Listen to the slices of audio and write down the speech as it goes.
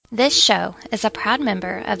This show is a proud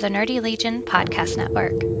member of the Nerdy Legion Podcast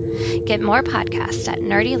Network. Get more podcasts at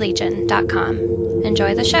nerdylegion.com.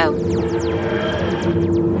 Enjoy the show.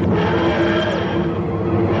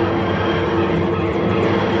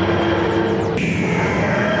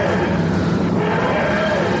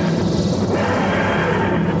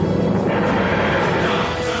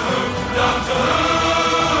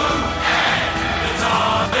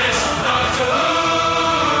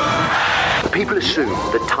 People assume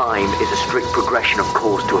that time is a strict progression of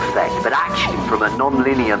cause to effect, but actually, from a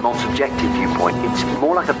non-linear, non-subjective viewpoint, it's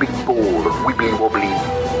more like a big ball of wibbly-wobbly,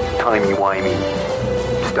 timey-wimey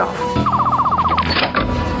stuff.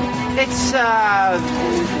 It's,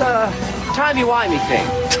 timey-wimey thing.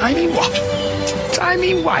 Timey what?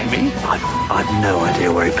 Timey-wimey? I've no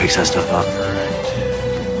idea where he picks that stuff up.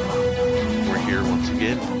 We're here once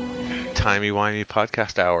again. Timey-wimey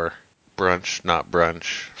podcast hour. Brunch, not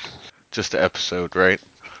brunch. Just an episode, right?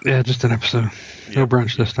 Yeah, just an episode. No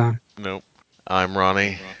brunch this time. Nope. I'm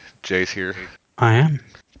Ronnie. Jay's here. I am.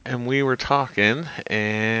 And we were talking,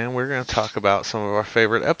 and we're going to talk about some of our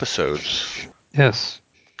favorite episodes. Yes.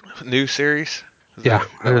 New series? Yeah.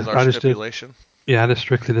 That was our I just stipulation? Yeah, I just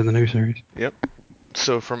strictly did the new series. Yep.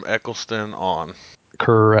 So from Eccleston on.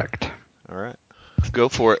 Correct. All right. Go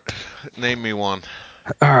for it. Name me one.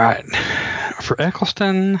 All right. For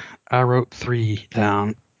Eccleston, I wrote 3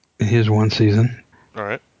 down in his one season. All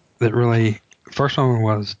right. That really, first one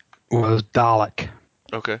was Dalek.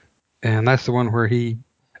 Okay. And that's the one where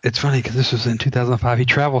it's funny because this was in 2005. He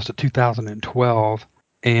travels to 2012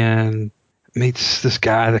 and meets this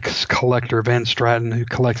guy, the collector Van Stratton, who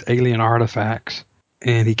collects alien artifacts.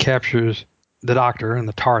 And he captures the Doctor in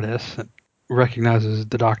the TARDIS and recognizes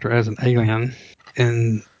the Doctor as an alien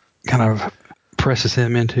and kind of presses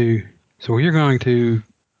him into, so you're going to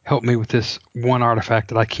help me with this one artifact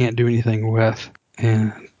that I can't do anything with.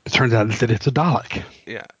 And it turns out that it's a Dalek.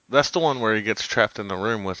 Yeah. That's the one where he gets trapped in the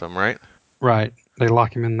room with him, right? Right. They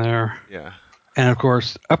lock him in there. Yeah. And of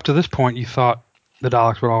course, up to this point, you thought the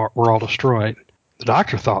Daleks were all destroyed. The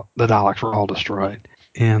Doctor thought the Daleks were all destroyed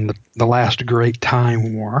in the last great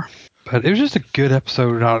time war. But it was just a good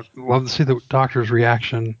episode. I'd love to see the Doctor's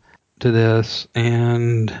reaction to this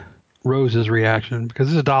and Rose's reaction,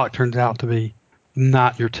 because this Dalek turns out to be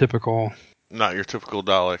not your typical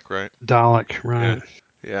Dalek, right? Dalek, right?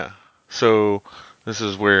 Yeah. So this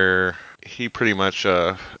is where he pretty much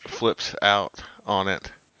flips out on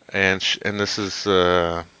it, and this is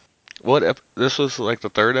this was like the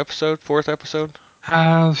 3rd episode, 4th episode.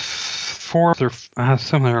 4th or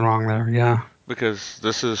somewhere along there, yeah. Because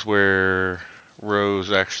this is where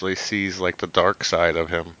Rose actually sees like the dark side of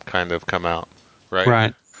him kind of come out, right?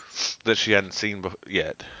 Right. That she hadn't seen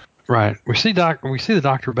yet. Right. We see the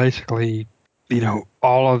Doctor basically,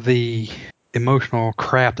 all of the emotional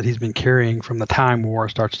crap that he's been carrying from the Time War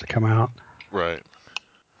starts to come out. Right.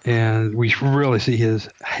 And we really see his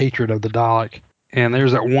hatred of the Dalek. And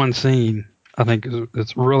there's that one scene, I think,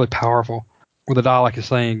 it's really powerful, where the Dalek is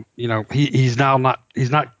saying, he's not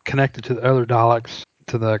connected to the other Daleks,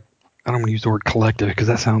 I don't want to use the word collective because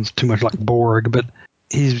that sounds too much like Borg, but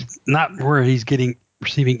he's not where he's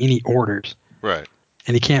receiving any orders. Right.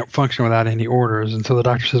 And he can't function without any orders. And so the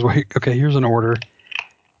Doctor says, "Wait, okay, here's an order.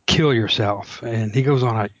 Kill yourself." And he goes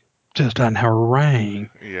on just a harangue.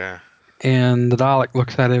 Yeah. And the Dalek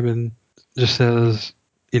looks at him and just says,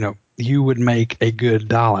 you would make a good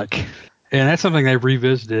Dalek. And that's something they've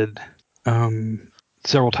revisited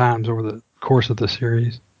several times over the course of the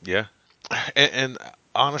series. Yeah. And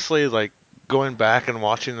honestly, like, going back and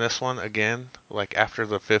watching this one again, like after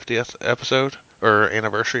the 50th episode or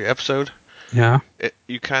anniversary episode, yeah,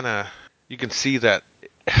 you can see that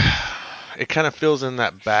it kind of fills in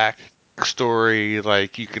that back story.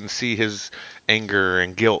 Like, you can see his anger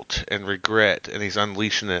and guilt and regret, and he's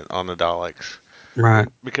unleashing it on the Daleks. Right.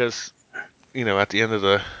 Because, at the end of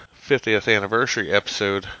the 50th anniversary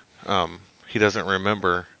episode, he doesn't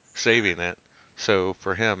remember saving it. So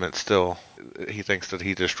for him, it's still, he thinks that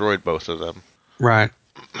he destroyed both of them. Right.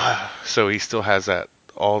 So he still has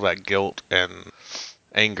all that guilt and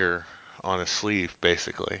anger on his sleeve,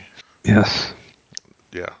 basically. Yes.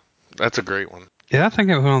 Yeah. That's a great one. Yeah, I think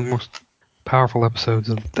it was one of the most powerful episodes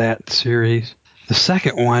of that series. The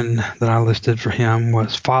second one that I listed for him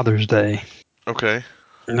was Father's Day. Okay.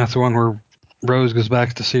 And that's the one where Rose goes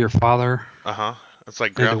back to see her father. Uh-huh. It's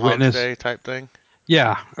like Groundhog Day type thing?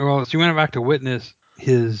 Yeah. Well, she went back to witness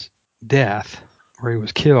his death, where he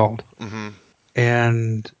was killed. Mm-hmm.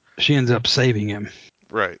 And she ends up saving him.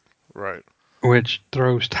 Right. Which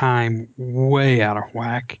throws time way out of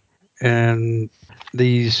whack. And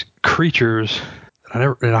these creatures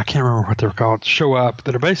I can't remember what they're called, show up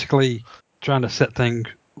that are basically trying to set things,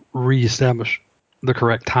 reestablish the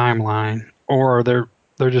correct timeline, or they're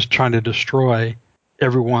just trying to destroy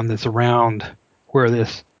everyone that's around where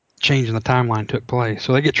this change in the timeline took place.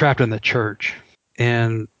 So they get trapped in the church,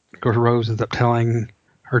 and of course Rose ends up telling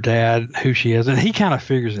her dad who she is, and he kind of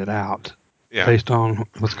figures it out based on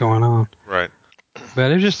what's going on. Right.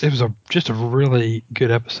 But it was just a really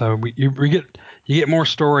good episode. You get more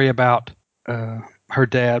story about her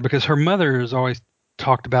dad, because her mother has always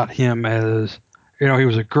talked about him as, he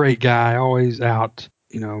was a great guy, always out,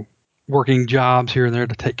 working jobs here and there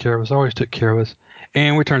to take care of us, always took care of us.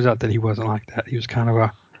 And it turns out that he wasn't like that. He was kind of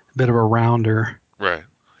a bit of a rounder. Right.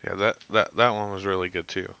 Yeah, that one was really good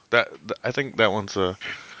too. I think that one's one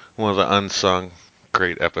of the unsung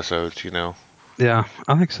great episodes, Yeah,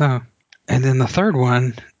 I think so. And then the third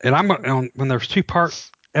one, and when there's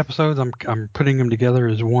 2-part episodes, I'm putting them together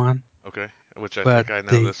as one. Okay. Which I think I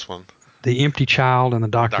know this one. The Empty Child and the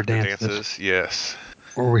Doctor Dances. Yes.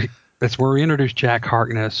 That's where we introduced Jack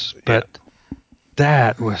Harkness, but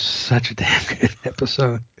that was such a damn good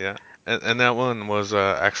episode. Yeah. And that one was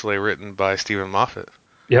actually written by Stephen Moffat.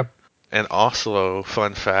 Yep. And also,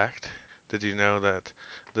 fun fact, did you know that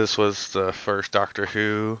this was the first Doctor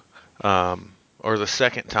Who, or the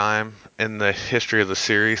second time in the history of the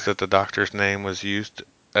series that the Doctor's name was used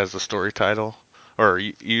as the story title, or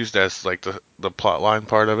used as like the plot line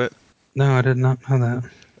part of it? No, I did not know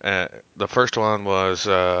that. The first one was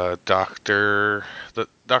Doctor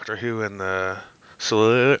Who in the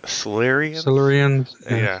Silurians. Silurians.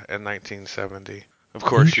 Yeah, in 1970. Of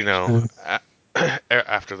course,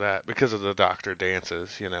 after that, because of the Doctor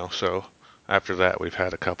dances, so after that we've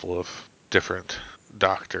had a couple of different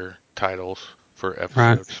Doctor titles for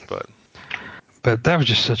episodes, right. But that was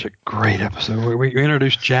just such a great episode. We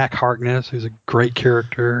introduced Jack Harkness, who's a great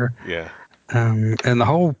character. Yeah. And the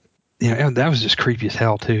whole, that was just creepy as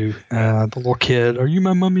hell too. The little kid, are you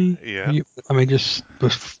my mummy? Yeah. Just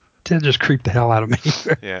creeped the hell out of me.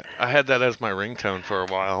 Yeah, I had that as my ringtone for a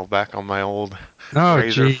while back on my old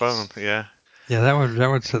Razr phone. Yeah. Yeah, that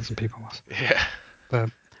would set some people off. Yeah.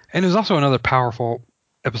 And it was also another powerful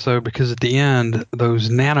episode because at the end, those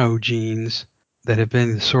nano genes that have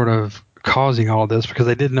been sort of causing all of this, because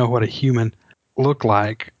they didn't know what a human looked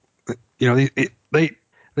like. They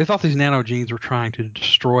thought these nano genes were trying to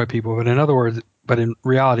destroy people, but in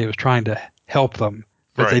reality, it was trying to help them.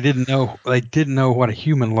 But right. They didn't know what a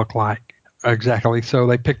human looked like exactly. So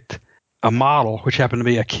they picked a model, which happened to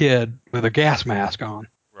be a kid with a gas mask on.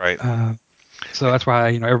 Right. So that's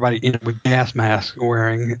why everybody ended with gas masks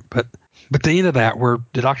wearing. But the end of that, where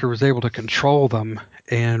the Doctor was able to control them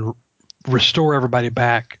and restore everybody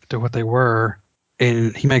back to what they were,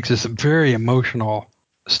 and he makes this very emotional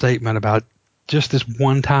statement about just this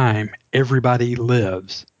one time everybody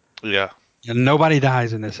lives. Yeah. And nobody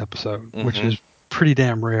dies in this episode, which is pretty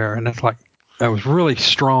damn rare. And that was really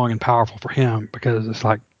strong and powerful for him, because it's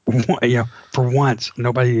like, for once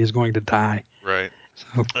nobody is going to die. Right.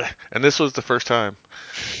 So, and this was the first time,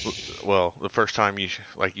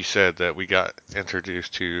 like you said, that we got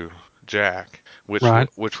introduced to Jack,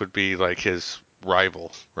 which would be like his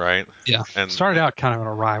rival, right? Yeah. And started out kind of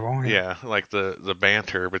a rival. Yeah, like the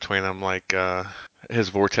banter between them, like his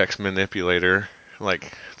vortex manipulator,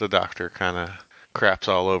 like the Doctor kind of craps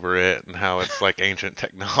all over it, and how it's like ancient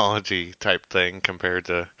technology type thing compared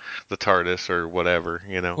to the TARDIS or whatever,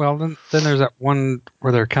 Well, then there's that one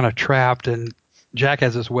where they're kind of trapped, and Jack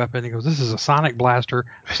has this weapon. He goes, "This is a sonic blaster,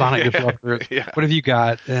 sonic disruptor. Yeah. What have you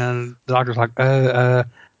got?" And the Doctor's like,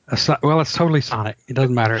 well, it's totally sonic. It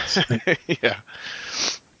doesn't matter." Yeah.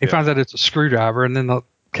 He finds out it's a screwdriver, and then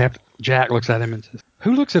Jack looks at him and says,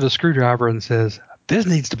 "Who looks at a screwdriver and says, this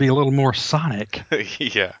needs to be a little more sonic?"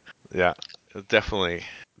 Yeah.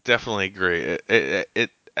 Definitely great.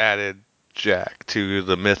 It added Jack to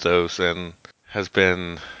the mythos, and has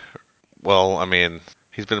been,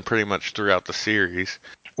 he's been pretty much throughout the series.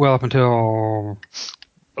 Well, up until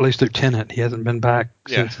at least through Tennant, he hasn't been back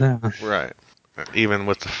since then. Right. Even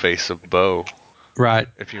with the face of Bo. Right.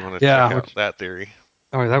 If you want to check out that theory.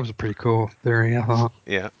 Oh, that was a pretty cool theory, I thought.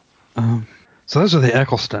 Yeah. So those are the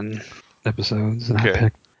Eccleston episodes that I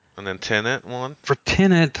picked. And then Tennant one? For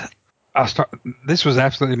Tennant, this was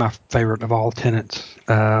absolutely my favorite of all Tennants.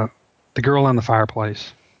 The Girl in the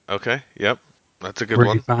Fireplace. Okay, yep. That's a good one.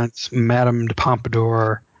 one. Where he finds Madame de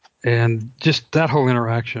Pompadour, and just that whole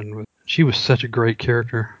interaction. She was such a great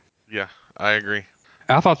character. Yeah, I agree.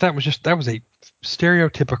 I thought that was a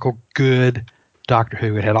stereotypical good Doctor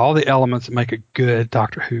Who. It had all the elements that make a good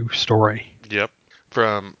Doctor Who story. Yep.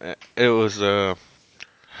 It was, it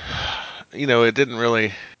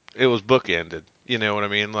was bookended. You know what I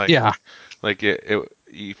mean? Like, Yeah. like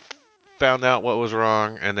you found out what was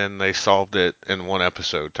wrong, and then they solved it in one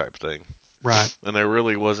episode type thing. Right. And there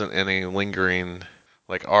really wasn't any lingering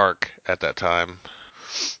like arc at that time,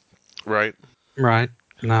 right? Right.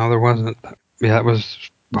 No, there wasn't. Yeah, it was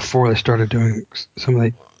before they started doing some of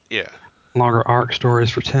the Yeah. longer arc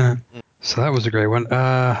stories for Tennant. So that was a great one.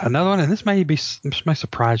 Another one, and this may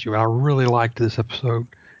surprise you. I really liked this episode,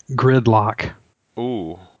 Gridlock.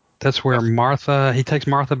 Ooh. That's where he takes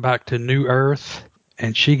Martha back to New Earth,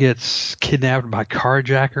 and she gets kidnapped by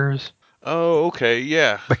carjackers. Oh, okay,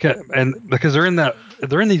 yeah. Because they're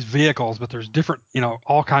in these vehicles, but there's different,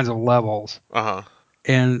 all kinds of levels. Uh-huh.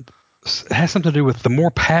 And it has something to do with the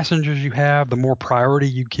more passengers you have, the more priority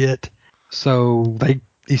you get. So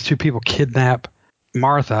these two people kidnap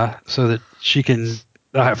Martha so that she can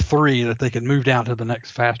have three that they can move down to the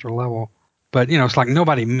next faster level. But it's like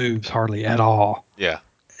nobody moves hardly at all. Yeah.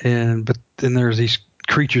 But then there's these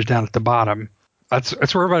creatures down at the bottom. That's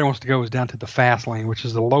where everybody wants to go, is down to the fast lane, which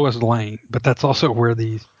is the lowest lane. But that's also where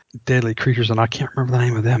these deadly creatures, and I can't remember the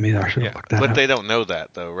name of them either. I should have looked that up. But they don't know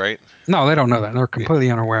that though, right? No, they don't know that. They're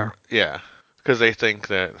completely unaware. Yeah, because they think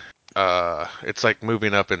that it's like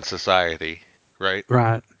moving up in society, right?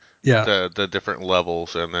 Right. Yeah. The different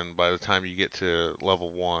levels, and then by the time you get to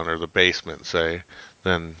level 1 or the basement, say,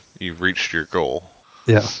 then you've reached your goal.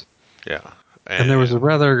 Yes. Yeah. And there was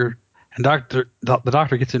the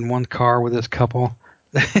doctor gets in one car with this couple.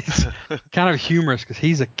 It's kind of humorous because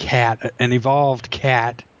he's a cat, an evolved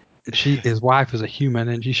cat, and his wife is a human,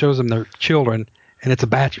 and she shows him their children, and it's a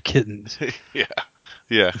batch of kittens. Yeah.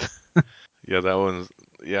 Yeah, that one's...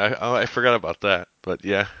 Yeah, I forgot about that. But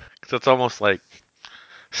yeah, 'cause it's almost like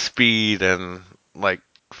Speed and like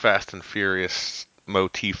Fast and Furious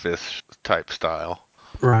motifist type style.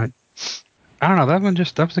 Right. I don't know. That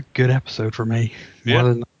was a good episode for me.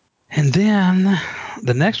 Yeah. And then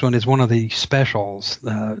the next one is one of the specials,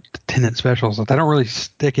 the Tennant specials that they don't really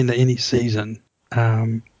stick into any season.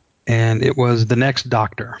 And it was The Next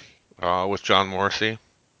Doctor. With John Morrissey.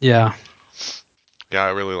 Yeah. Yeah,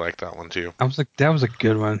 I really like that one too. That was a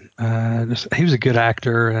good one. He was a good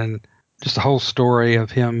actor, and just the whole story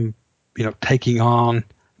of him, taking on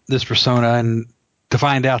this persona, and to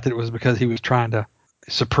find out that it was because he was trying to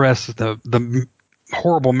suppress the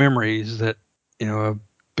horrible memories that, of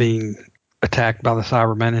being attacked by the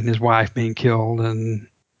Cybermen and his wife being killed and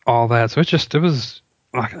all that. So it was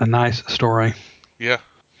like a nice story. Yeah.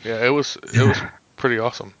 Yeah, it was pretty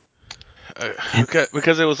awesome.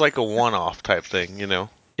 Because it was like a one-off type thing, Yeah,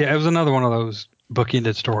 it was another one of those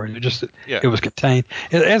bookended stories. It was contained,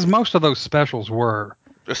 as most of those specials were.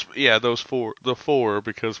 Those four,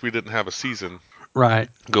 because we didn't have a season right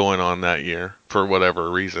going on that year for whatever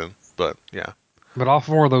reason. But yeah. But all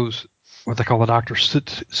four of those, what they call the Doctor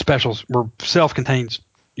specials, were self-contained,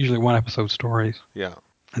 usually one episode stories. Yeah.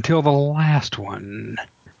 Until the last one,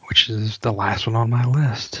 which is the last one on my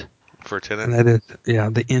list. For Tennant? And that is,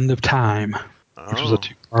 The End of Time, which was a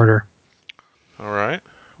two-parter. All right.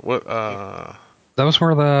 What? That was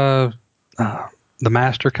where the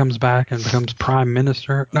Master comes back and becomes Prime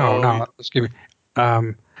Minister. Excuse me.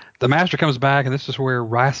 The Master comes back, and this is where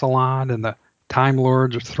Rassilon and the Time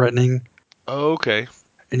Lords are threatening. Oh, okay.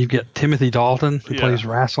 And you get Timothy Dalton, who plays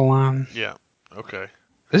Rassilon. Yeah. Okay.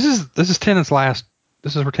 This is Tennant's last.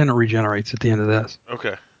 This is where Tennant regenerates at the end of this.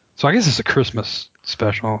 Okay. So I guess it's a Christmas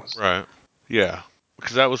special. Right. Yeah.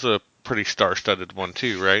 Because that was a pretty star-studded one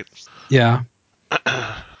too, right? Yeah.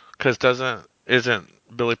 Because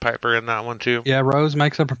isn't Billy Piper in that one too? Yeah, Rose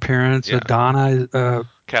makes an appearance. Yeah. Donna,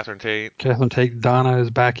 Catherine Tate. Donna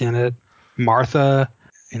is back in it. Martha,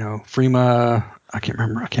 Freema, I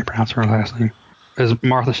can't pronounce her last name. Is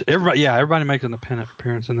Martha? Everybody makes an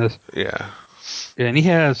appearance in this. Yeah. And he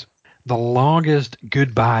has the longest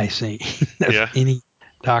goodbye scene of any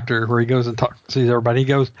Doctor, where he goes and sees everybody. He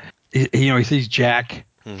goes, he sees Jack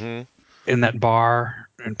in that bar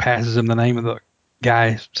and passes him the name of the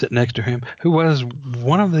guy sitting next to him, who was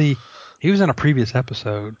he was in a previous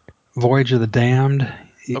episode, Voyage of the Damned.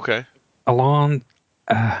 Okay. Alonzo.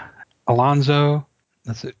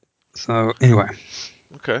 That's it. So anyway.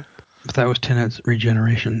 Okay. But that was Tennant's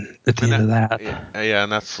regeneration at the end of that. Yeah,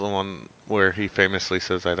 and that's the one where he famously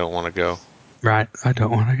says, "I don't want to go." Right. I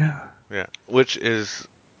don't want to go. Yeah. Which is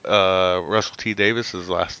Russell T. Davis's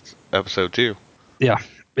last episode too. Yeah.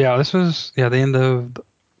 Yeah, this was the end of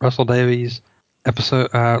Russell Davies' episode,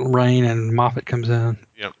 reign, and Moffat comes in.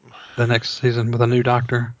 Yep. The next season with a new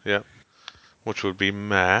Doctor. Yep. Which would be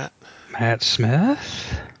Matt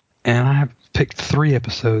Smith. And I have picked 3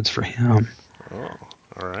 episodes for him. Oh,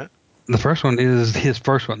 all right. The first one is his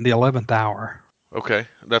first one, The 11th Hour. Okay,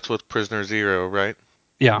 that's with Prisoner Zero, right?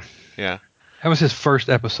 Yeah, Yeah. that was his first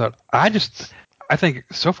episode. I think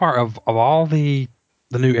so far of all the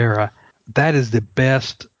new era, that is the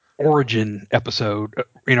best origin episode.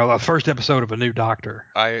 The first episode of a new Doctor.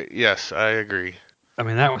 Yes, I agree. I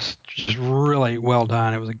mean, that was just really well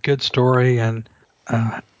done. It was a good story and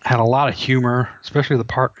had a lot of humor, especially the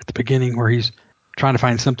part at the beginning where he's trying to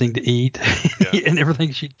find something to eat, and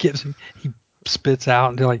everything she gives him, he spits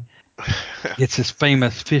out until he gets his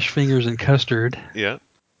famous fish fingers and custard. Yeah.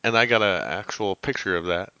 And I got an actual picture of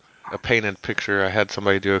that, a painted picture. I had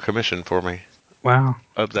somebody do a commission for me Wow.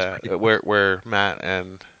 of That's that, where Matt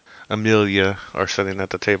and Amelia are sitting at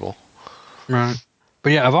the table. right.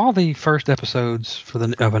 But yeah, of all the first episodes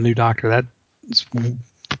of a new Doctor, that's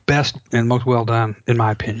best and most well done, in my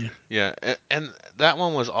opinion. Yeah, and that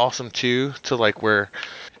one was awesome too. To like where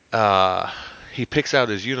he picks out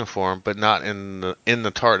his uniform, but not in the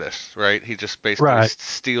TARDIS, right? He just basically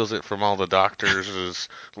steals it from all the Doctors'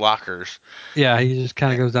 lockers. Yeah, he just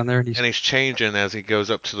kind of goes down there and he's changing as he goes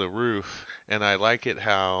up to the roof. And I like it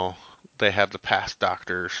how they have the past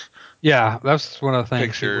Doctors. Yeah, that's one of the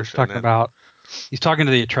things he was talking about. He's talking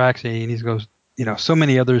to the Atraxi, and he goes, so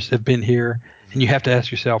many others have been here, and you have to ask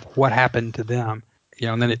yourself what happened to them.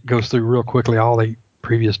 And then it goes through real quickly all the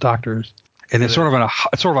previous Doctors, and it's sort of a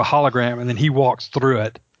hologram, and then he walks through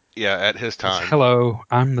it. Yeah, at his time. Hello,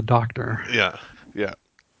 I'm the Doctor. Yeah.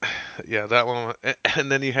 That one. And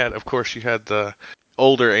then you had the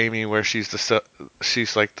older Amy, where she's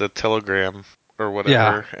like the telegram or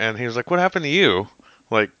whatever, and he was like, "What happened to you?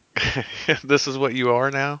 Like, this is what you are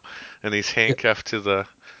now?" And he's handcuffed to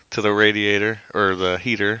the radiator or the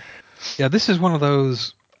heater. Yeah, this is one of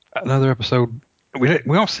those. Another episode. We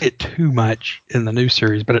don't see it too much in the new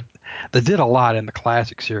series, but they did a lot in the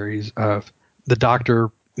classic series of the Doctor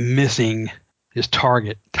missing his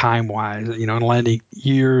target time-wise, and landing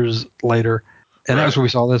years later. And that's where we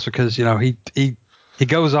saw this because, he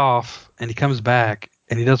goes off and he comes back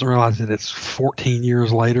and he doesn't realize that it's 14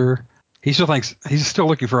 years later. He still thinks he's still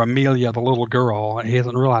looking for Amelia, the little girl, and he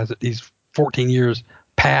hasn't realized that he's 14 years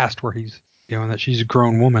past where he's, and that she's a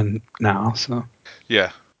grown woman now. So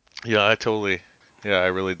yeah, I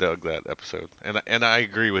really dug that episode, and I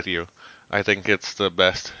agree with you. I think it's the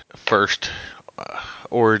best first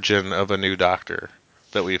origin of a new Doctor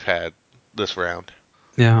that we've had this round.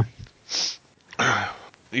 Yeah.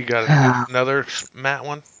 You got another Matt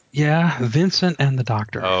one? Yeah, Vincent and the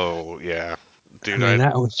Doctor. Oh, yeah. Dude,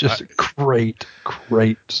 that was just a great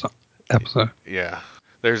episode. Yeah.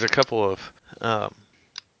 There's a couple of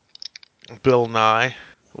Bill Nye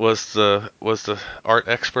was the art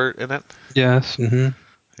expert in it. Yes. Mm-hmm.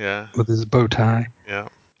 Yeah. With his bow tie. Yeah.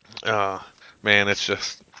 Man, it's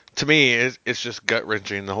just, to me, it's just gut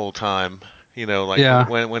wrenching the whole time.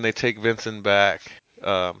 When they take Vincent back.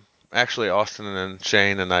 Actually, Austin and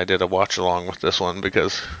Shane and I did a watch along with this one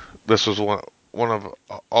because this was one of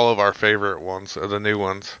all of our favorite ones, the new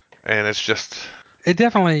ones, and it's just. It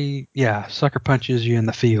definitely, sucker punches you in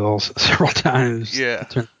the feels several times. Yeah.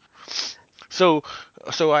 So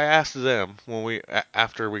I asked them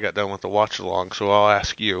after we got done with the watch along. So I'll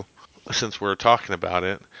ask you, since we're talking about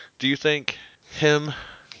it, do you think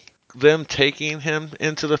them taking him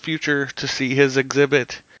into the future to see his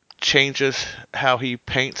exhibit changes how he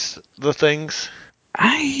paints the things?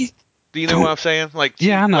 Do you know what I'm saying?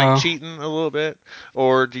 I know. Like cheating a little bit?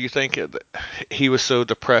 Or do you think he was so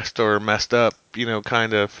depressed or messed up,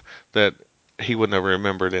 kind of, that he wouldn't have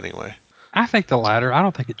remembered anyway? I think the latter. I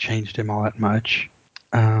don't think it changed him all that much.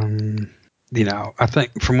 I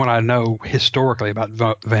think from what I know historically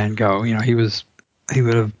about Van Gogh, he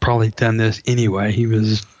would have probably done this anyway. He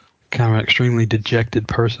was kind of an extremely dejected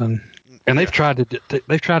person. And they've tried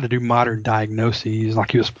to do modern diagnoses,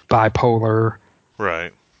 like he was bipolar,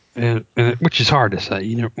 right? And which is hard to say.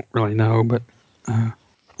 You don't really know, but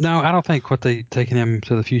no, I don't think what they taking him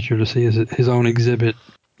to the future to see his own exhibit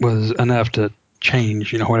was enough to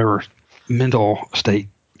change, whatever mental state,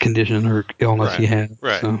 condition, or illness he had.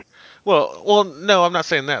 Right. So. Well, no, I'm not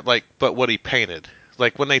saying that. But what he painted,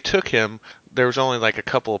 when they took him, there was only a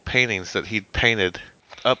couple of paintings that he'd painted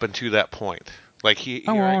up until that point. He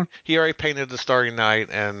already painted the Starry Night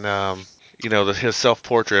and his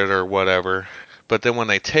self-portrait or whatever. But then when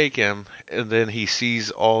they take him, and then he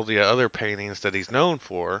sees all the other paintings that he's known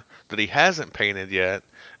for that he hasn't painted yet,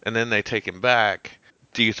 and then they take him back.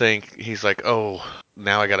 Do you think he's like, oh,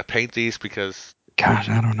 now I got to paint these because? Gosh,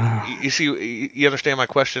 I don't know. You see, you understand my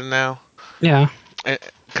question now? Yeah.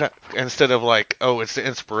 Instead of it's the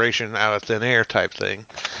inspiration out of thin air type thing.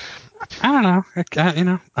 I don't know. I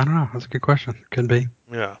don't know. That's a good question. Could be.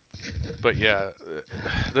 Yeah. But yeah,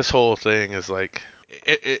 this whole thing is like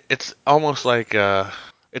it's almost like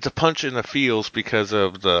it's a punch in the feels because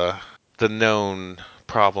of the known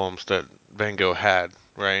problems that Van Gogh had,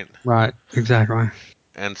 right? Right. Exactly.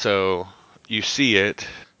 And so you see it,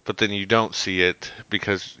 but then you don't see it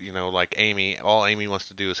because, like Amy, all Amy wants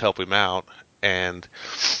to do is help him out, and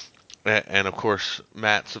of course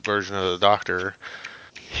Matt's version of the doctor,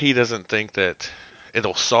 he doesn't think that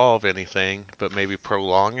it'll solve anything, but maybe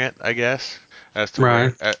prolong it, I guess, as to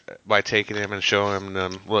Right. where by taking him and showing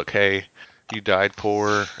him, look, hey, you died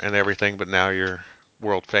poor and everything, but now you're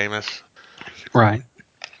world famous. Right.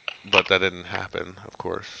 But that didn't happen, of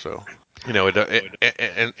course. So,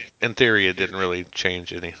 in theory, it didn't really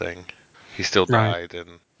change anything. He still Right. died,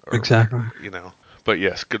 or Exactly. But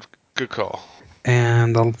yes, good call.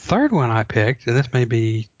 And the third one I picked, and this may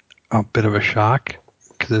be a bit of a shock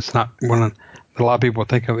because it's not one that a lot of people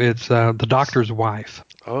think of. It's The Doctor's Wife,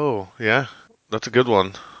 Oh yeah, that's a good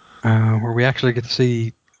one. where we actually get to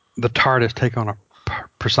see the TARDIS take on a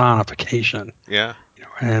personification, Yeah.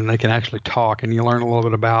 and they can actually talk, and you learn a little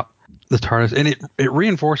bit about the TARDIS, and it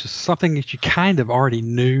reinforces something that you kind of already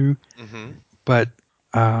knew, Mhm. but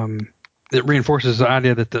it reinforces the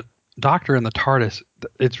idea that the Doctor and the TARDIS,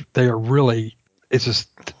 it's a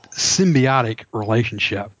symbiotic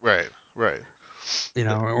relationship. Right. Right.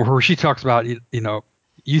 Where she talks about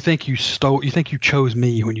you think you chose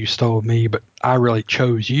me when you stole me, but I really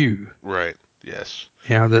chose you. Right. Yes.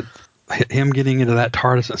 That him getting into that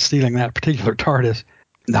TARDIS and stealing that particular TARDIS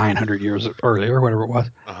 900 years earlier, whatever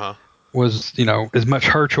it Uh-huh. was as much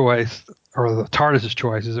her choice or the TARDIS's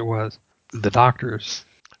choice as it was the Doctor's.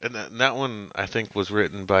 And that one I think was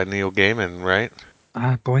written by Neil Gaiman, right?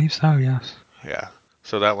 I believe so. Yes. Yeah.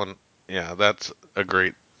 So that one, yeah, that's a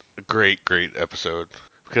great episode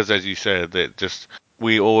because, as you said, that just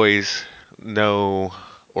we always know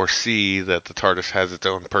or see that the TARDIS has its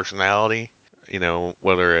own personality.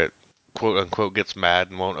 Whether it quote unquote gets mad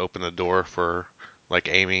and won't open the door for like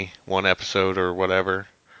Amy one episode or whatever,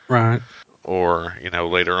 Right. or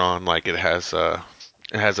later on like it has a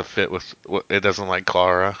fit with it doesn't like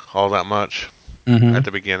Clara all that much at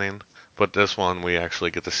the beginning, but this one we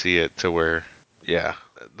actually get to see it to where, yeah,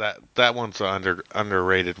 that one's an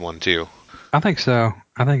underrated one too. I think so.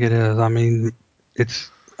 I think it is. I mean,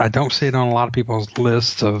 I don't see it on a lot of people's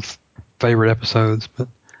lists of favorite episodes, but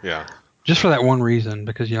Yeah. just for that one reason,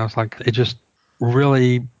 because it's like it just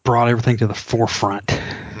really brought everything to the forefront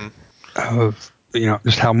of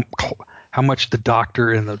just how much the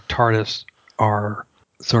Doctor and the TARDIS are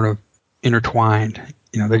sort of intertwined.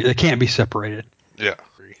 They can't be separated. Yeah.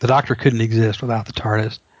 The Doctor couldn't exist without the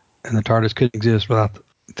TARDIS, and the TARDIS couldn't exist without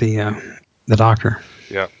the Doctor.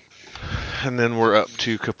 Yeah. And then we're up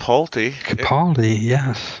to Capaldi. Capaldi,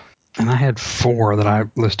 yes. And I had 4 that I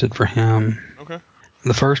listed for him. Okay.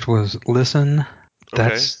 The first was Listen.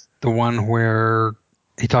 That's the one where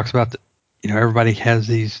he talks about everybody has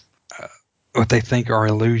these what they think are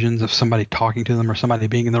illusions of somebody talking to them or somebody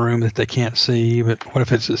being in the room that they can't see. But what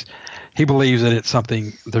if it's this? He believes that it's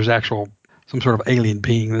something. There's some sort of alien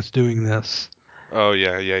being that's doing this. Oh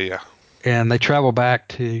yeah. And they travel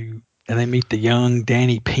back and they meet the young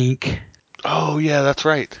Danny Pink. Oh yeah, that's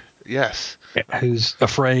right. Yes. Who's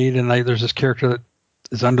afraid, and there's this character that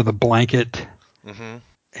is under the blanket. Mm-hmm.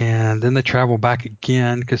 And then they travel back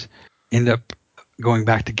again because end up going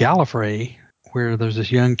back to Gallifrey, where there's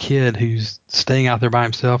this young kid who's staying out there by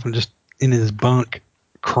himself and just in his bunk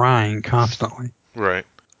crying constantly. Right.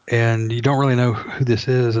 And you don't really know who this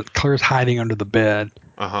is. Claire's hiding under the bed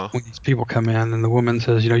when these people come in, and the woman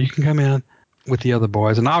says, you can come in with the other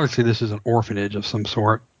boys. And obviously this is an orphanage of some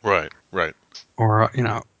sort. Right. Or,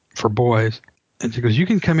 for boys. And she goes, you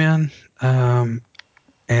can come in, and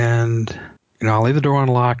I'll leave the door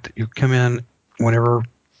unlocked. You come in whenever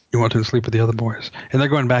you want to sleep with the other boys. And they're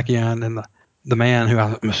going back in, and the man, who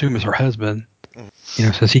I assume is her husband,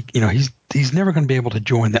 says he's never going to be able to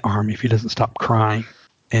join the army if he doesn't stop crying.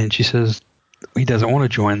 And she says he doesn't want to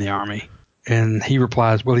join the army. And he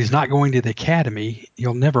replies, well, he's not going to the academy.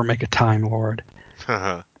 He'll never make a Time Lord.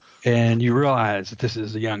 And you realize that this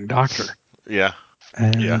is a young Doctor. Yeah.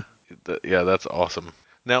 And Yeah, that's awesome.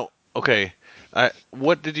 Now, okay,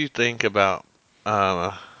 what did you think about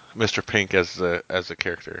Mr. Pink as a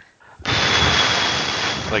character?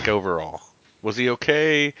 Like overall, was he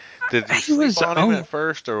okay? Did you sleep on him at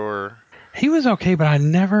first, or? He was okay, but I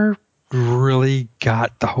never really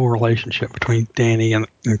got the whole relationship between Danny and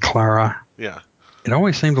Clara. Yeah. It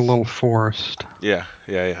always seemed a little forced. Yeah.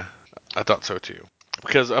 I thought so too.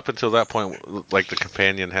 Because up until that point, like the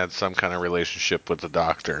companion had some kind of relationship with the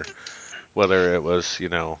Doctor, whether it was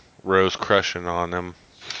Rose crushing on him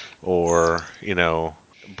or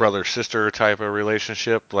brother-sister type of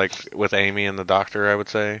relationship, like with Amy and the doctor, I would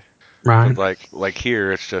say. Right. But like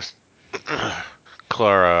here, it's just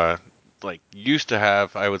Clara used to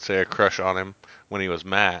have, I would say, a crush on him when he was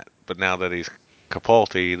Matt, but now that he's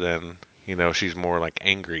Capaldi, then she's more like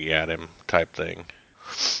angry at him type thing.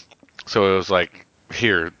 So it was like,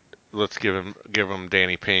 here, let's give him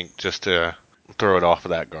Danny Pink just to throw it off of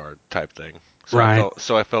that guard type thing. So Right.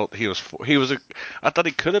 I felt he was I thought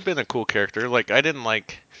he could have been a cool character. Like, I didn't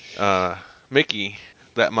like Mickey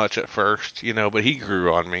that much at first, but he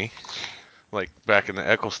grew on me, like back in the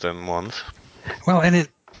Eccleston ones. Well, and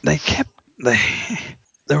there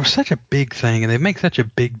was such a big thing, and they make such a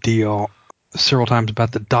big deal several times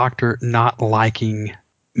about the doctor not liking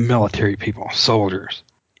military people, soldiers.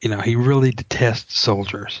 He really detests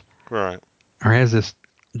soldiers. Right. Or has this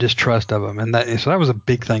distrust of them, and so that was a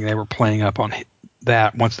big thing they were playing up on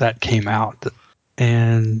that once that came out.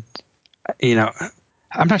 And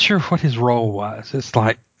I'm not sure what his role was. It's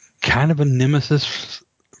like kind of a nemesis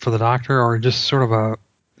for the doctor, or just sort of a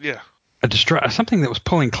something that was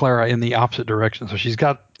pulling Clara in the opposite direction. So she's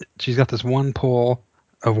got this one pull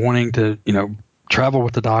of wanting to travel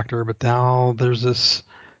with the doctor, but now there's this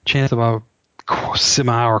chance of a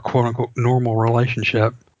semi or quote unquote normal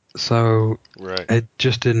relationship. So It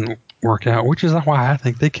just didn't work out, which is why I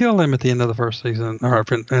think they killed him at the end of the first season, or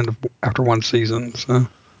after one season. So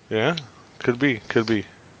yeah, could be.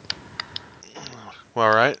 Well,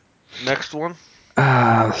 all right, next one.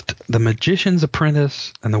 The Magician's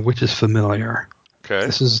Apprentice and the Witch's Familiar. Okay.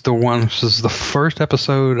 This is the first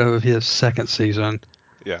episode of his second season.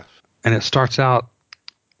 Yeah. And it starts out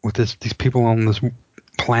with these people on this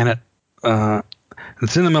planet.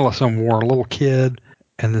 It's in the middle of some war. A little kid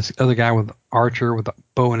and this other guy with archer with a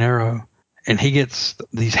bow and arrow, and he gets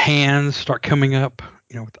these hands start coming up,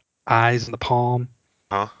 with the eyes in the palm.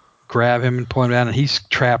 Grab him and pull him down, and he's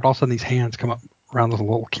trapped. All of a sudden, these hands come up around this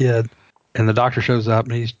little kid, and the doctor shows up,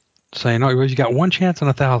 and he's saying, "Oh, you got one chance in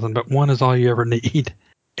 1,000, but one is all you ever need."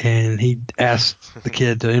 And he asks the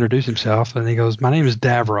kid to introduce himself, and he goes, "My name is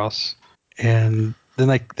Davros." And then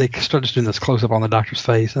they start just doing this close up on the doctor's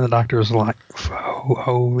face, and the doctor is like,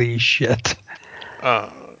 "Holy shit!"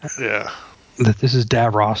 Yeah. That this is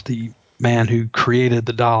Davros, the man who created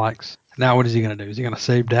the Daleks. Now, what is he going to do? Is he going to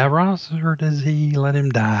save Davros, or does he let him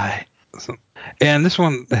die? And this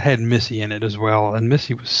one had Missy in it as well, and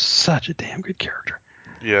Missy was such a damn good character.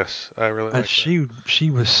 Yes, I really like she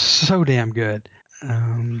was so damn good.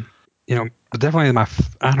 Definitely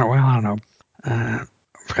I don't know. I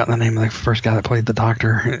forgot the name of the first guy that played the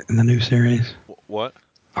Doctor in the new series. What?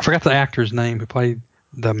 I forgot the actor's name who played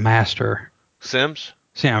the Master. Sims,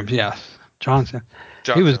 yes. Johnson.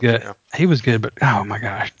 He was good. Yeah. He was good, but oh my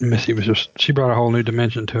gosh, Missy she brought a whole new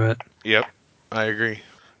dimension to it. Yep, I agree.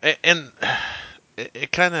 And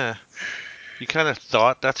it kind of, you kind of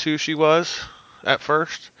thought that's who she was at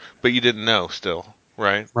first, but you didn't know still,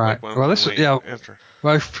 right? Right. Well, we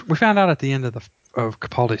found out at the end of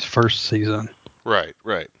Capaldi's first season. Right.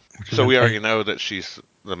 So we already know that she's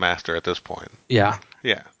the Master at this point. Yeah.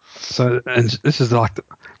 Yeah. So, and this is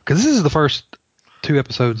because this is the first 2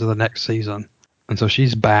 episodes of the next season, and so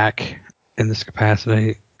she's back in this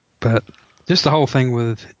capacity. But just the whole thing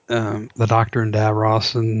with the Doctor and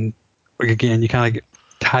Davros, and again, you kind of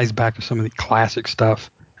ties back to some of the classic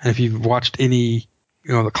stuff. And if you've watched any,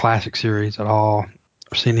 the classic series at all,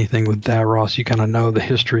 or seen anything with Davros, you kind of know the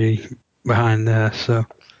history behind this. So,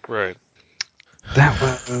 right. That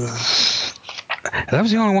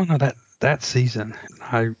was the only one of that season.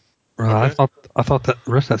 I thought that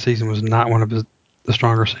the rest of that season was not one of the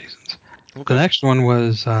stronger seasons. Okay. The next one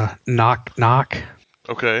was Knock Knock.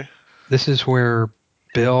 Okay. This is where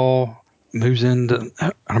Bill moves into,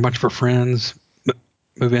 and a bunch of her friends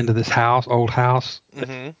move into this old house,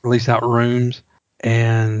 release out rooms,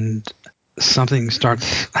 and something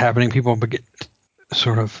starts happening. People get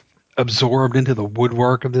sort of absorbed into the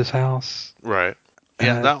woodwork of this house. Right.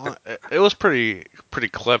 Yeah, that one, it was pretty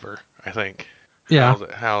clever, I think. Yeah.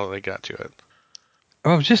 How they got to it.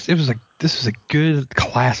 Oh, this was a good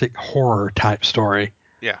classic horror type story.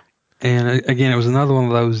 Yeah. And again, it was another one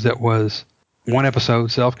of those that was one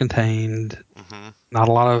episode, self-contained, not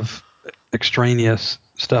a lot of extraneous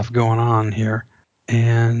stuff going on here,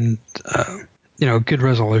 and good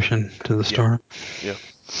resolution to the story. Yeah.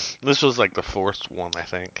 This was like the fourth one, I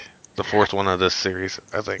think. The fourth one of this series,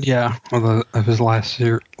 I think. Yeah, of his last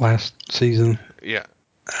season. Yeah.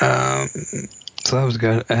 So that was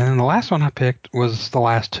good. And the last one I picked was the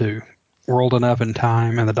last 2, World Enough in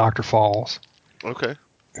Time and The Doctor Falls. Okay.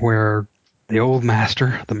 Where the old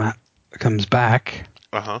master, comes back.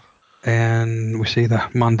 and we see the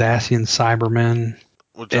Mondasian Cybermen.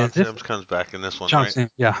 Well, John And this, Sims comes back in this one, John right?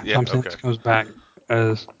 Sims, yeah, Yeah, John Sims okay. comes back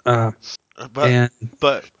as But and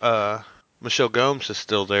Michelle Gomes is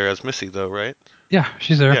still there as Missy, though, right? yeah,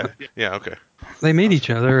 she's there. Yeah. Yeah. Okay. They meet each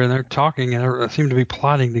other and they're talking and they seem to be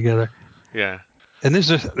plotting together. Yeah. And there's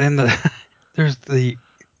the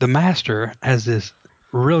master has this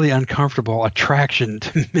really uncomfortable attraction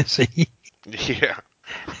to Missy. Yeah.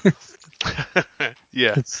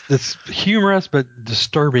 Yeah. It's humorous but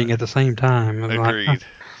disturbing at the same time. Agreed.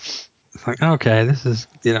 It's like, okay, this is,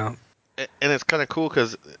 And it's kind of cool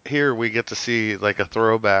because here we get to see like a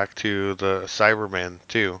throwback to the Cybermen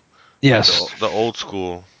too. yes. The old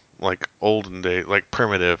school, like olden day, like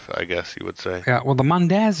primitive, I guess you would say. Yeah, well, the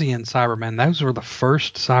Mondasian Cybermen, those were the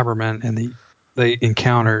first Cybermen they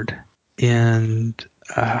encountered in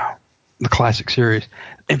the classic series.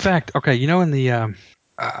 In fact, okay, in the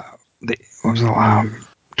what was it,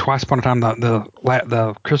 Twice Upon a Time,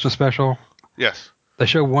 the Christmas special, Yes. they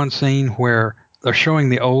show one scene where they're showing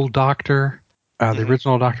the old Doctor, the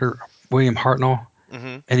original Doctor William Hartnell,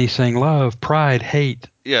 and he's saying love, pride, hate.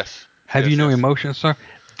 Yes. Have Yes, you no yes. emotion, sir?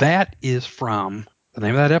 That is from the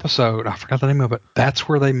name of that episode. I forgot the name of it. That's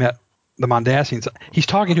where they met the Mondasians. He's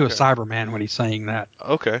talking to a Cyberman when he's saying that.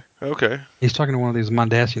 Okay. Okay. He's talking to one of these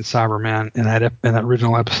Mondasian Cybermen in that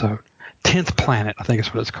original episode. 10th Planet, I think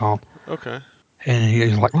is what it's called. Okay. And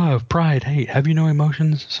he's like, love, pride, hate. Have you no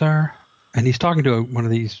emotions, sir? And he's talking to one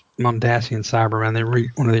of these Mondasian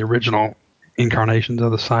Cybermen. One of the original incarnations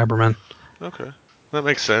of the Cybermen. Okay. That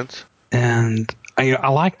makes sense. And I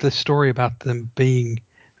like the story about them being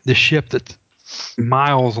the ship that's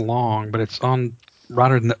miles long, but it's on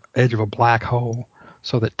right on the edge of a black hole,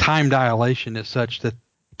 so that time dilation is such that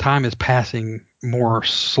time is passing more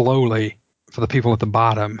slowly for the people at the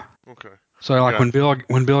bottom. Okay. So like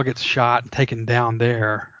when Bill gets shot and taken down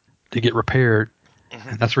there to get repaired,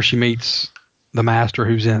 and that's where she meets the Master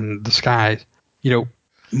who's in disguise.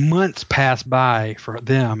 Months pass by for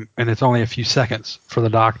them, and it's only a few seconds for the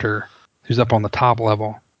Doctor who's up on the top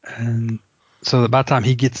level. And so by the time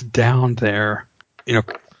he gets down there,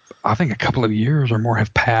 I think a couple of years or more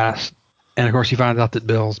have passed. And of course, he finds out that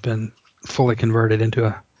Bill's been fully converted into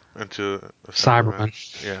a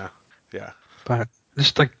Cyberman. Yeah. Yeah. But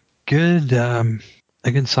just a good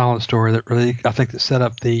solid story that really, I think, that set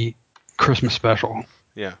up the Christmas special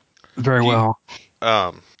Yeah. very well.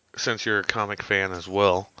 Since you're a comic fan as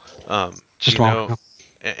well, Just long.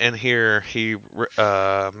 and here he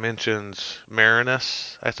mentions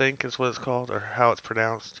Marinus, I think is what it's called, or how it's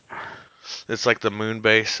pronounced. It's like the moon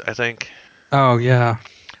base, I think. Oh, yeah.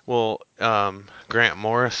 Well, Grant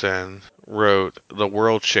Morrison wrote The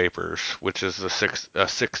World Shapers, which is the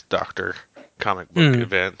sixth Doctor comic book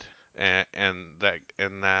event, and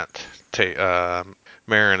that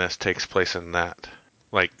Marinus takes place in that.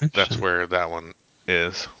 Like that's where that one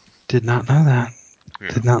is. Did not know that.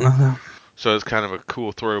 Yeah. Did not know that. So it's kind of a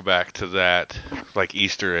cool throwback to that, like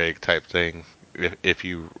Easter egg type thing, if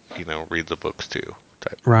you read the books too.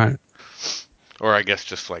 Right. Or I guess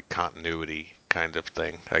just like continuity kind of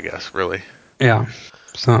thing, I guess, really. Yeah.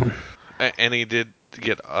 So. And he did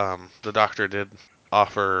get, the Doctor did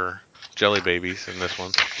offer Jelly Babies in this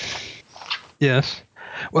one. Yes.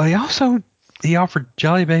 Well, he offered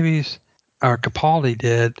Jelly Babies, or Capaldi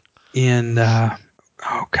did, in, oh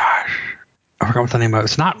gosh, I forgot what the name of it.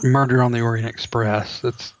 It's not Murder on the Orient Express.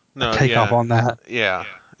 It's a takeoff on that. Yeah.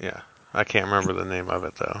 I can't remember the name of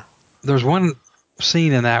it, though. There's one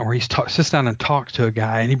scene in that where he sits down and talks to a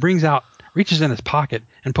guy, and he reaches in his pocket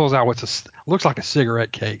and pulls out looks like a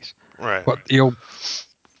cigarette case. Right. What the old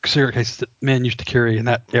cigarette cases that men used to carry in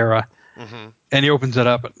that era. Mm-hmm. And he opens it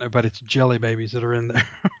up, but it's Jelly Babies that are in there.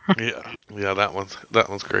 Yeah, that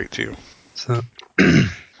one's great too. So,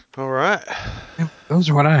 all right. Those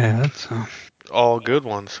are what I had. So. All good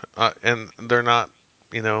ones, and they're not,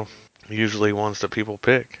 usually ones that people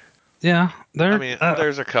pick. Yeah,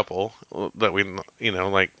 there's a couple that we,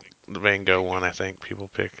 like the Van Gogh one. I think people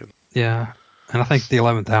pick. Yeah, and I think the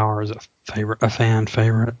 11th Hour is a fan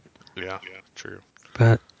favorite. Yeah, true.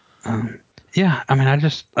 But yeah,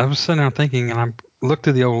 I was sitting there thinking, and I looked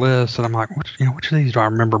through the old list, and I'm like, which of these do I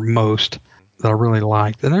remember most that I really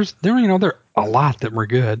liked? And there are a lot that were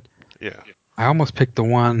good. Yeah. I almost picked the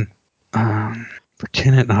one for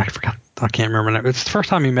Tennant, and I can't remember that. It's the first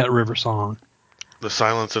time he met River Song. The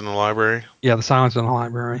Silence in the Library? Yeah, The Silence in the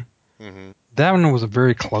Library. Mm-hmm. That one was a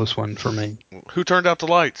very close one for me. Who turned out the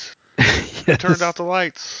lights? Yes. Who turned out the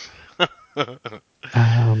lights?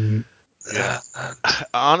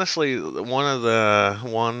 Honestly,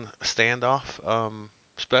 one standoff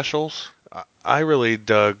specials, I really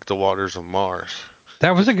dug The Waters of Mars.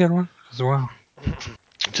 That was a good one as well.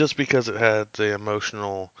 Just because it had the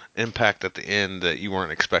emotional impact at the end that you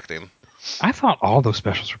weren't expecting. I thought all those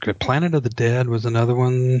specials were good. Planet of the Dead was another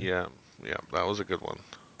one. Yeah, that was a good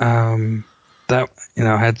one. That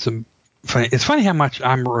had some funny. It's funny how much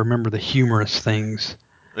I remember the humorous things.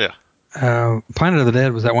 Yeah. Planet of the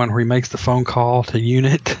Dead was that one where he makes the phone call to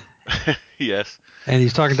Unit. Yes. And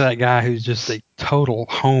he's talking to that guy who's just a total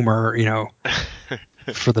homer,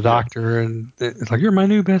 for the doctor, and it's like, you're my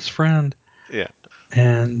new best friend. Yeah.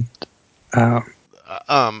 And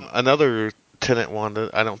another Tenet one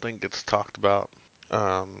that I don't think gets talked about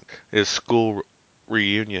is School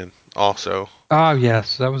Reunion also. Oh,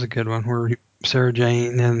 yes, that was a good one where Sarah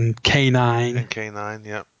Jane and K9. And K9,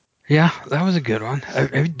 yep. Yeah, that was a good one.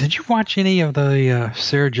 Did you watch any of the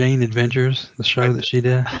Sarah Jane Adventures, the show that she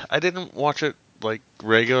did? I didn't watch it like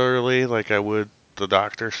regularly, like I would the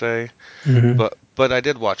Doctor say, Mm-hmm. but I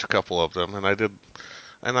did watch a couple of them, and I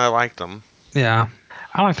liked them. Yeah,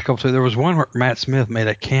 I liked a couple too. There was one where Matt Smith made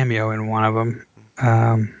a cameo in one of them,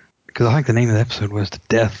 because I think the name of the episode was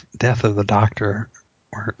 "The Death of the Doctor,"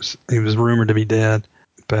 where he was rumored to be dead.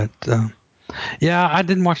 But yeah, I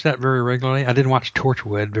didn't watch that very regularly. I didn't watch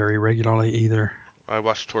Torchwood very regularly either. I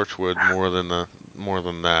watched Torchwood more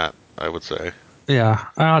than that, I would say. Yeah,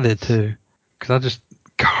 I did too. Because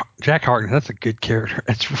Jack Harkness, that's a good character.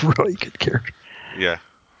 It's a really good character. Yeah.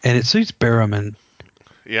 And it suits Barrowman.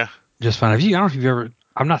 Yeah. Just fine. I don't know if you've ever.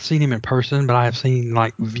 I've not seen him in person, but I have seen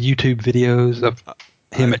like YouTube videos of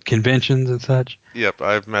him at conventions and such. Yep,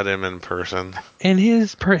 I've met him in person. And he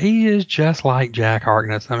is just like Jack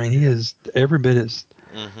Harkness. I mean, he is every bit as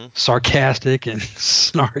sarcastic and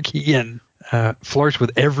snarky and flirts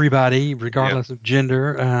with everybody, regardless of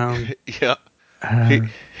gender. Yeah.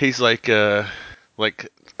 He's like full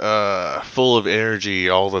of energy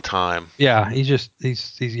all the time. Yeah, he's just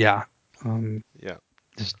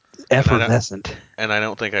just effervescent. And I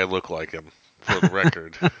don't think I look like him, for the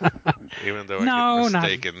record. Even though I get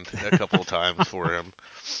mistaken a couple times for him.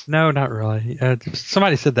 No, not really.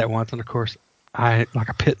 Somebody said that once, and of course, like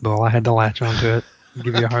a pit bull, I had to latch onto it and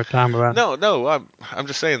give you a hard time about it. No, I'm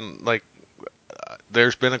just saying, like,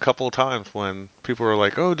 there's been a couple of times when people are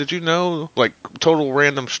like, oh, did you know? Like, total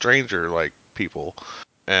random stranger, like, people.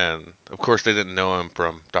 And, of course, they didn't know him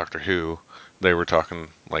from Doctor Who. They were talking,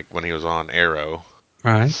 like, when he was on Arrow.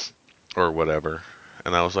 Right. Or whatever.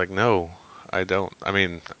 And I was like, no, I don't. I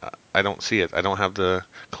mean, I don't see it. I don't have the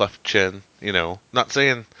cleft chin, Not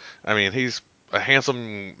saying, I mean, he's a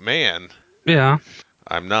handsome man. Yeah.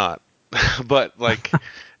 I'm not. But, like,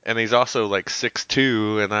 and he's also, like,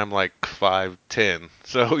 6'2", and I'm, like, 5'10",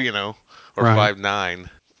 so, or 5'9".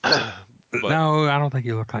 But, no, I don't think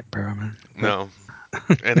you look like Barrowman. No.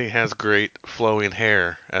 And he has great flowing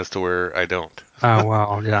hair, as to where I don't. Oh,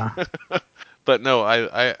 well, yeah. But no,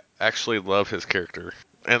 I actually love his character.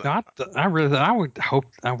 And I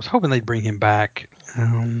was hoping they'd bring him back.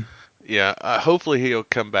 Yeah, hopefully he'll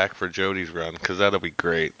come back for Jodie's run, because that'll be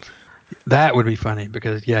great. That would be funny,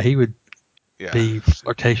 because he would be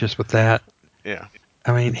flirtatious with that. Yeah.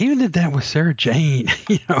 I mean, he even did that with Sarah Jane.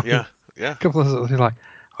 Yeah. A couple of he's like,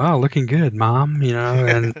 "Oh, looking good, Mom,"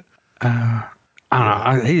 and I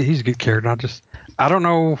don't know. He's a good character. I don't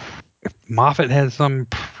know if Moffat had some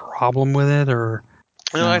problem with it or.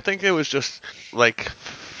 No, I think it was just like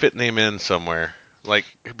fitting him in somewhere, like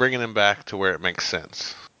bringing him back to where it makes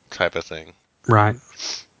sense, type of thing. Right.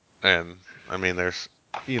 And I mean, there's,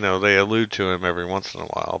 they allude to him every once in a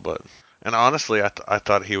while, and honestly, I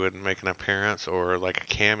thought he would make an appearance or like a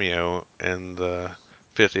cameo in the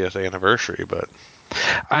 50th anniversary, but.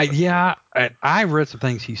 I read some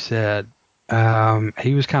things he said.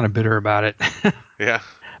 He was kind of bitter about it. Yeah.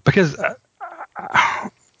 Because.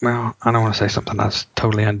 Well, I don't want to say something that's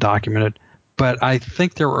totally undocumented, but I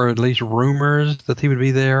think there were at least rumors that he would be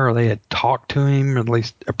there, or they had talked to him, or at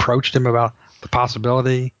least approached him about the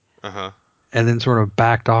possibility, and then sort of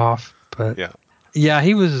backed off. But yeah,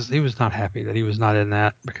 he was not happy that he was not in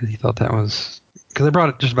that, because he thought that was because they brought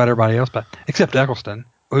it just about everybody else back except Eccleston,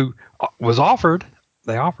 who was offered.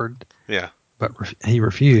 They offered, but he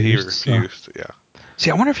refused. Yeah. See,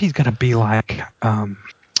 I wonder if he's going to be like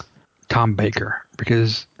Tom Baker,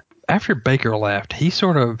 because after Baker left, he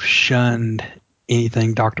sort of shunned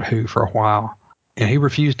anything Doctor Who for a while, and he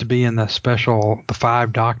refused to be in the special, the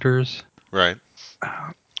 5 Doctors. Right.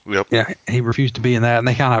 Yep. Yeah, he refused to be in that, and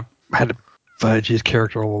they kind of had to fudge his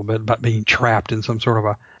character a little bit about being trapped in some sort of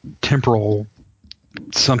a temporal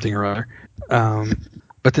something or other.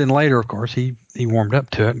 But then later, of course, he warmed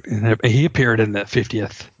up to it, and he appeared in the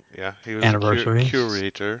 50th he was anniversary.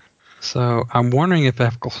 Curator. So I'm wondering if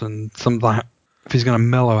Eccleston if he's going to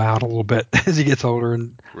mellow out a little bit as he gets older,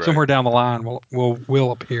 and Right. somewhere down the line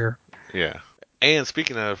will appear. Yeah. And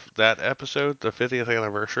speaking of that episode, the 50th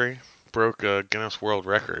anniversary broke a Guinness World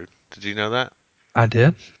Record. Did you know that? I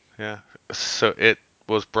did. Yeah. So it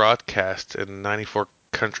was broadcast in 94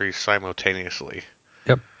 countries simultaneously.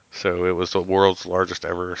 Yep. So it was the world's largest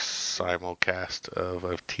ever simulcast of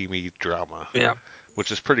a TV drama. Yeah.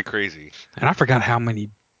 Which is pretty crazy. And I forgot how many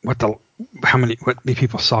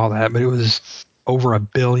people saw that, but it was over 1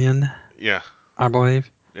 billion. Yeah. I believe.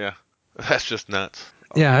 Yeah. That's just nuts.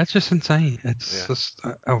 Yeah, it's just insane. It's just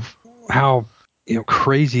of how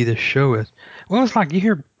crazy this show is. Well, it's like you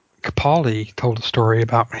hear Capaldi told a story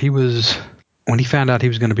about when he found out he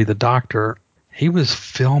was going to be the Doctor, he was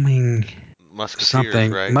filming Musketeers,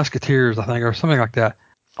 something, right? Musketeers, I think, or something like that,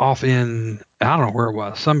 off in, I don't know where it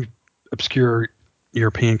was, some obscure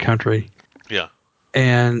European country. Yeah.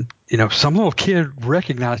 And, some little kid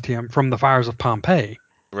recognized him from the fires of Pompeii.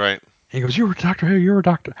 Right. He goes, "You were Doctor Who, you were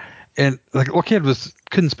Doctor." And the little kid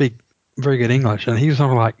couldn't speak very good English. And he was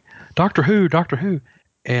something like, "Doctor Who, Doctor Who."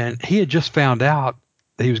 And he had just found out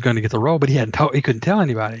that he was going to get the role, but he couldn't tell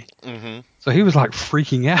anybody. Mm-hmm. So he was like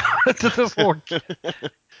freaking out to this little kid.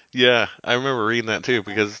 Yeah, I remember reading that too,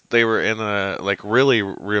 because they were in a really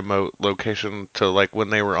remote location to when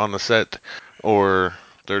they were on the set or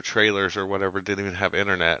their trailers or whatever didn't even have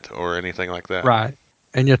internet or anything like that. Right.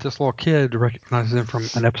 And yet this little kid recognizes him from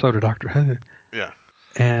an episode of Doctor Who. Yeah.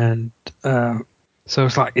 And so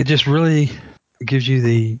it's like, it just really gives you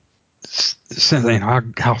the sense of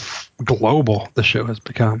how global the show has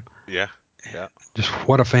become. Yeah. Yeah. Just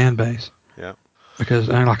what a fan base. Yeah. Because,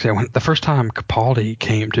 like I said, the first time Capaldi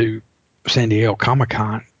came to San Diego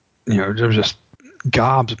Comic-Con, there was just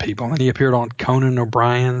gobs of people. And he appeared on Conan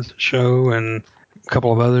O'Brien's show and a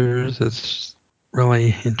couple of others. It's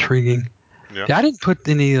really intriguing. Yeah. I didn't put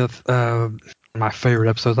any of my favorite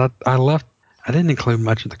episodes. I didn't include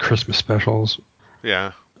much of the Christmas specials.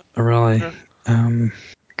 Yeah. Really.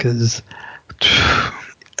 Because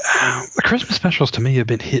the Christmas specials to me have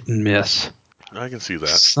been hit and miss. I can see that.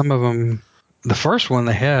 Some of them, the first one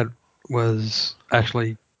they had was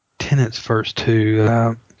actually Tennant's first two.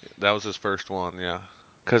 That was his first one, yeah.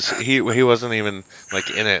 Because he wasn't even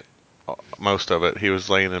in it most of it. He was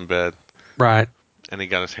laying in bed. Right. And he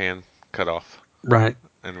got his hand cut off. Right.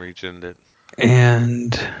 And regened it.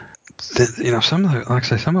 And some of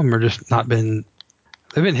them are just not been.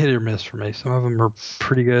 They've been hit or miss for me. Some of them are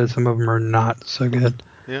pretty good. Some of them are not so good.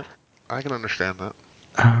 Yeah, I can understand that.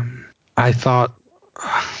 I thought,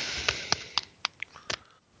 I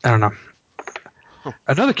don't know.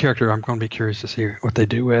 Another character I'm going to be curious to see what they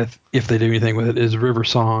do with, if they do anything with it, is River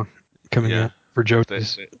Song coming in for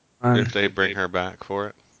Jodie's. If they bring her back for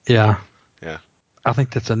it. Yeah. Yeah. I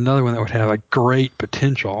think that's another one that would have a great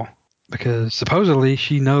potential, because supposedly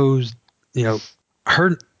she knows, she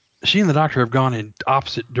and the Doctor have gone in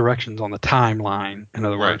opposite directions on the timeline, in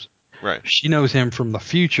other words. Right. She knows him from the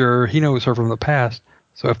future. He knows her from the past.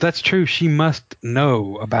 So if that's true, she must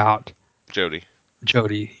know about Jodie.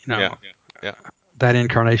 Yeah. That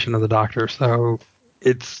incarnation of the Doctor. So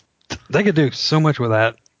they could do so much with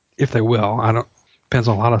that if they will. Depends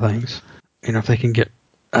on a lot of things. If they can get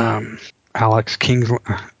Alex Kingston.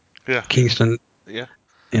 Yeah.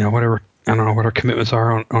 Whatever. I don't know what her commitments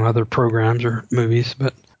are on other programs or movies,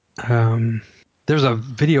 but there's a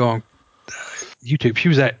video on YouTube. She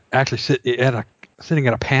was actually sitting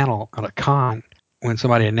at a panel at a con when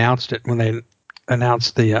somebody announced it, when they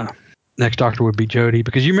announced the next Doctor would be Jodie,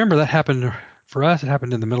 because you remember that happened for us. It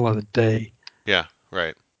happened in the middle of the day. Yeah,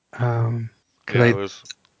 right.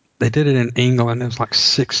 They did it in England. It was like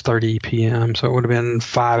 6:30 p.m., so it would have been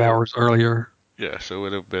 5 hours earlier. Yeah, so it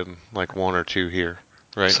would have been 1 or 2 here,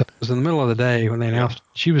 right? So it was in the middle of the day when they announced.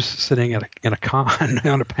 She was sitting in a con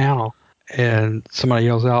on a panel, and somebody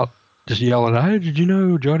yells out, just yelling, "Hey, did you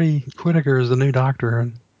know Jodie Whittaker is the new Doctor?"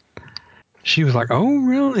 And she was like, "Oh,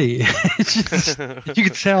 really?" You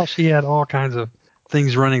could tell she had all kinds of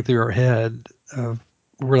things running through her head of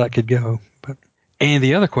where that could go. And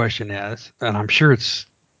the other question is, and I'm sure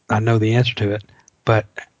I know the answer to it, but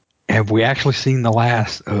have we actually seen the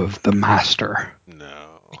last of the Master?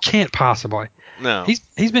 No. You can't possibly. No.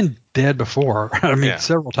 He's been dead before.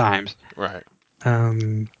 Several times. Right.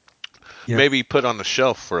 Maybe put on the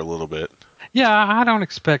shelf for a little bit. Yeah, I don't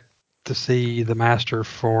expect to see the Master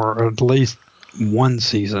for at least one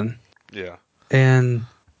season. Yeah. And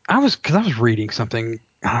I was reading something,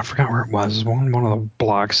 I forgot where it was, one of the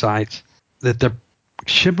blog sites, that the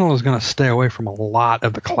Chibnall is going to stay away from a lot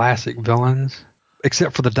of the classic villains,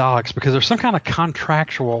 except for the Daleks, because there's some kind of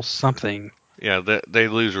contractual something. Yeah, they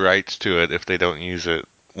lose rights to it if they don't use it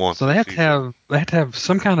once. So they have to have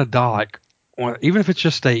some kind of Dalek, or even if it's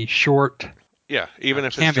just a short. Yeah, even if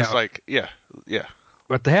it's cameo. just like yeah.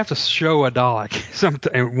 But they have to show a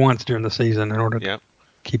Dalek once during the season in order to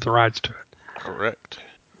keep the rights to it. Correct.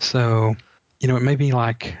 So, it may be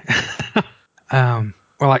like,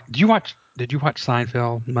 did you watch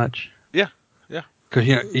Seinfeld much? Yeah. Because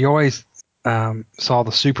you always saw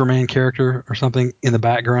the Superman character or something in the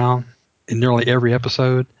background in nearly every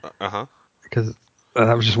episode. Because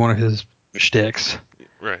that was just one of his shticks.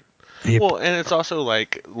 Right. Well, and it's also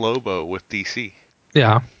like Lobo with DC.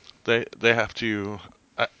 Yeah. They have to.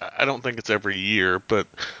 I don't think it's every year, but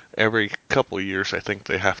every couple of years, I think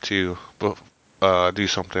they have to do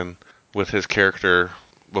something with his character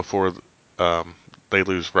before they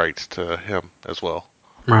lose rights to him as well.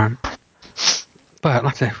 Right. But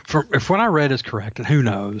like I say, if what I read is correct, and who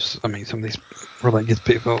knows? I mean, some of these really gets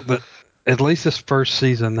people. But at least this first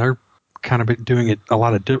season, they're kind of doing it a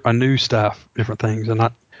lot of new stuff, different things, and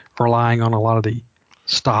not relying on a lot of the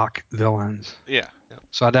stock villains. Yeah.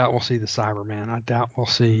 So I doubt we'll see the Cybermen. I doubt we'll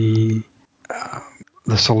see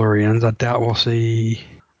the Silurians. I doubt we'll see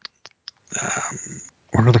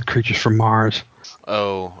what are the creatures from Mars?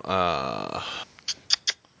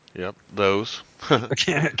 Yep, those. I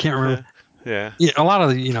can't remember. Yeah. A lot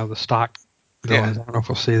of the the stock villains. I don't know if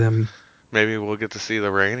we'll see them. Maybe we'll get to see the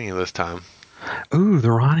Rani this time. Ooh,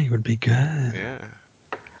 the Rani would be good. Yeah.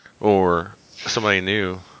 Or somebody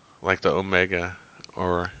new, like the Omega,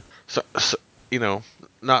 or so,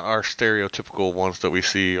 not our stereotypical ones that we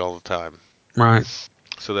see all the time. Right.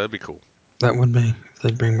 So that'd be cool. That would be if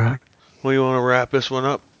they'd bring back. Well, you want to wrap this one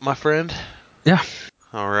up, my friend? Yeah.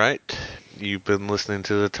 All right. You've been listening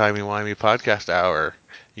to the Timey Wimey Podcast Hour.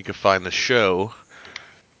 You can find the show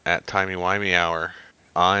at Timey Wimey Hour.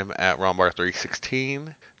 I'm at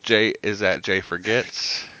Rombar316. Jay is at Jay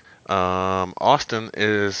Forgets. Austin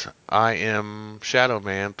is I am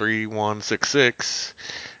Shadowman3166.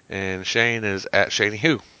 And Shane is at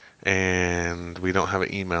ShaneyWho. And we don't have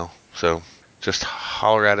an email. So just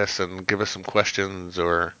holler at us and give us some questions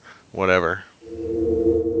or whatever.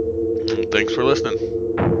 And thanks for listening.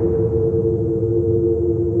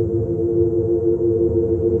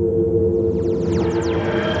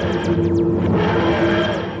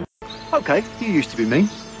 Okay, you used to be mean.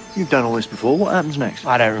 You've done all this before. What happens next?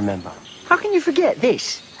 I don't remember. How can you forget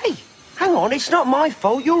this? Hey, hang on, it's not my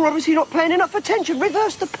fault. You're obviously not paying enough attention.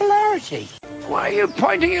 Reverse the polarity. Why are you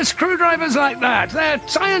pointing your screwdrivers like that? They're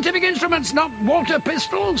scientific instruments, not water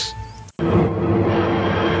pistols.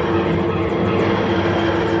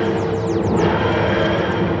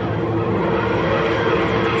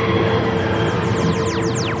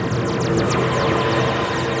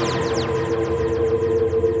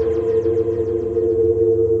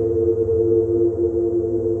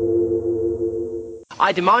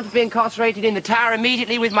 I demand to be incarcerated in the tower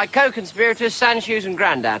immediately with my co-conspirators, Sandshoes and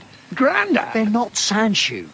Grandad. Grandad? They're not sandshoes.